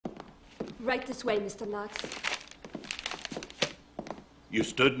Right this way, Mr. Knox. You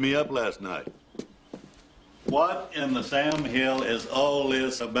stood me up last night. What in the Sam Hill is all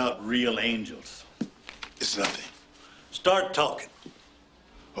this about real angels? It's nothing. Start talking.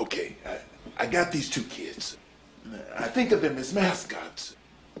 Okay, I got these two kids. I think of them as mascots.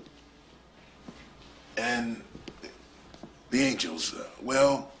 And the angels,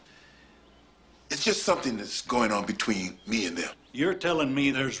 well, it's just something that's going on between me and them. You're telling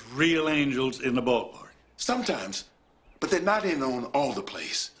me there's real angels in the ballpark? Sometimes, but they're not in on all the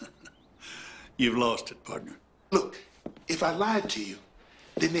plays. You've lost it, partner. Look, if I lied to you,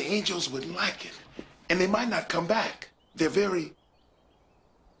 then the angels wouldn't like it. And they might not come back. They're very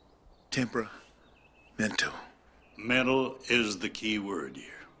temperamental. Mental is the key word here.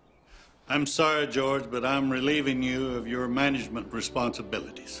 I'm sorry, George, but I'm relieving you of your management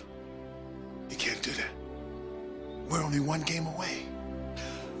responsibilities. You can't do that. We're only one game away.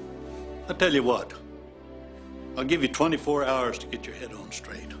 I'll tell you what. I'll give you 24 hours to get your head on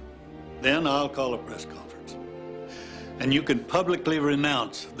straight. Then I'll call a press conference. And you can publicly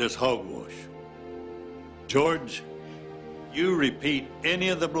renounce this hogwash. George, you repeat any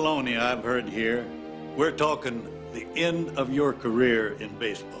of the baloney I've heard here, we're talking the end of your career in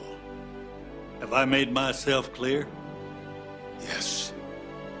baseball. Have I made myself clear? Yes.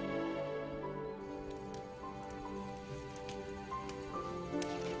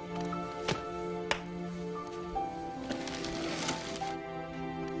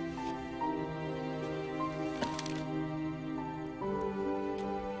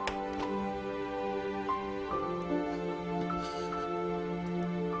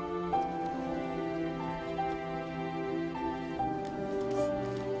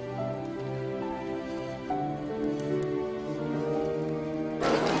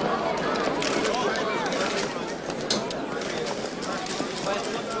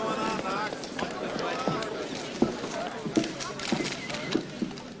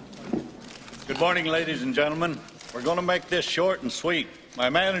 Good morning, ladies and gentlemen. We're going to make this short and sweet. My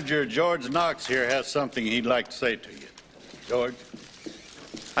manager, George Knox, here has something he'd like to say to you. George?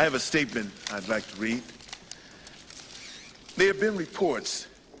 I have a statement I'd like to read. There have been reports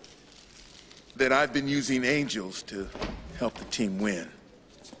that I've been using angels to help the team win.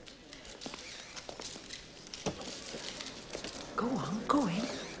 Go on, go in.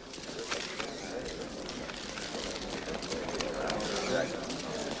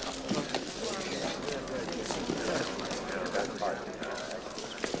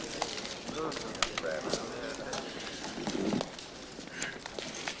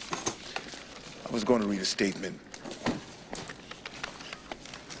 I was going to read a statement,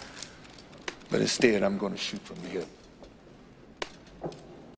 but instead I'm going to shoot from the hip.